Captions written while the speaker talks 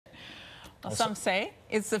Well, some say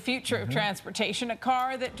it's the future of transportation, a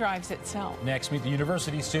car that drives itself. Next, meet the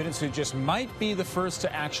university students who just might be the first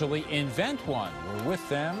to actually invent one. We're with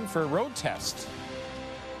them for a road test.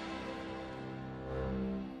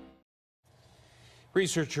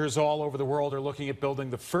 Researchers all over the world are looking at building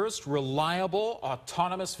the first reliable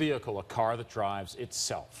autonomous vehicle, a car that drives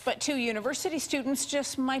itself. But 2 university students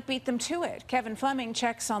just might beat them to it. Kevin Fleming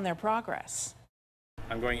checks on their progress.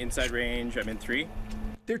 I'm going inside range. I'm in 3.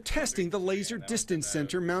 They're testing the laser distance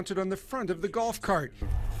sensor mounted on the front of the golf cart.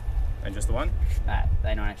 And just the one? I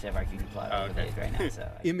don't actually have RQQ plug right now, so...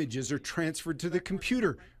 Images are transferred to the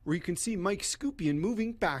computer, where you can see Mike Scupian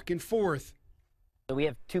moving back and forth. So we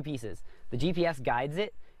have 2 pieces. The GPS guides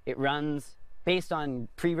it. It runs based on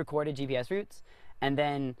pre-recorded GPS routes, and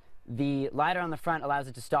then the LiDAR on the front allows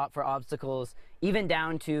it to stop for obstacles, even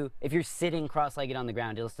down to if you're sitting cross-legged on the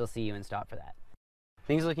ground, it'll still see you and stop for that.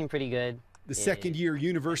 Things are looking pretty good. The second-year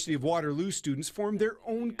University of Waterloo students formed their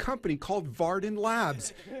own company called Varden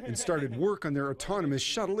Labs and started work on their autonomous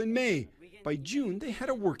shuttle in May. By June, they had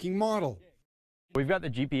a working model. We've got the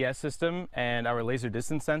GPS system and our laser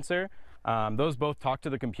distance sensor. Those both talk to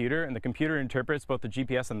the computer, and the computer interprets both the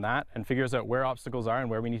GPS and that and figures out where obstacles are and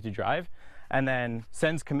where we need to drive, and then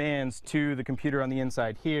sends commands to the computer on the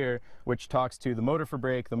inside here, which talks to the motor for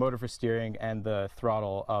brake, the motor for steering, and the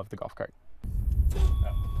throttle of the golf cart.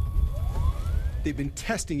 They've been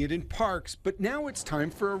testing it in parks, but now it's time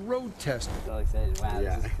for a road test. So excited. Wow,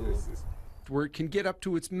 this is cool. Where it can get up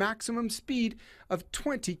to its maximum speed of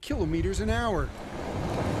 20 kilometers an hour.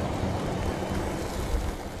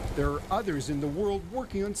 There are others in the world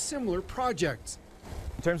working on similar projects.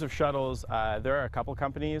 In terms of shuttles, there are a couple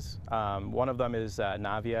companies. One of them is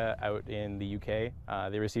Navia out in the UK.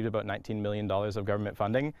 They received about $19 million of government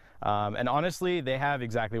funding. And honestly, they have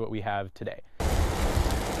exactly what we have today.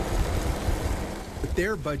 But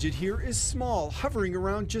their budget here is small, hovering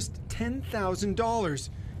around just $10,000.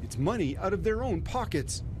 It's money out of their own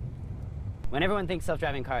pockets. When everyone thinks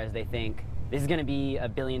self-driving cars, they think this is going to be a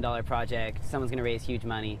billion-dollar project, someone's going to raise huge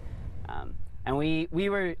money. And we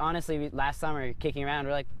were, honestly, last summer kicking around,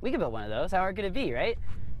 we're like, we could build one of those, how hard could it be, right?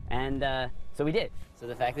 And so we did. So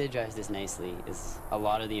the fact that it drives this nicely is a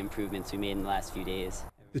lot of the improvements we made in the last few days.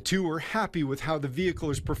 The 2 are happy with how the vehicle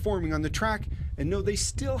is performing on the track and know they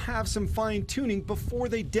still have some fine-tuning before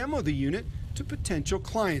they demo the unit to potential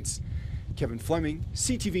clients. Kevin Fleming,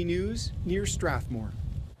 CTV News, near Strathmore.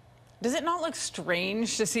 Does it not look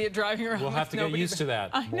strange to see it driving around? We'll have to get used to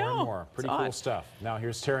that I know. more and more. Pretty cool stuff. Now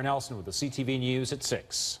here's Tara Nelson with the CTV News at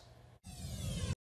 6.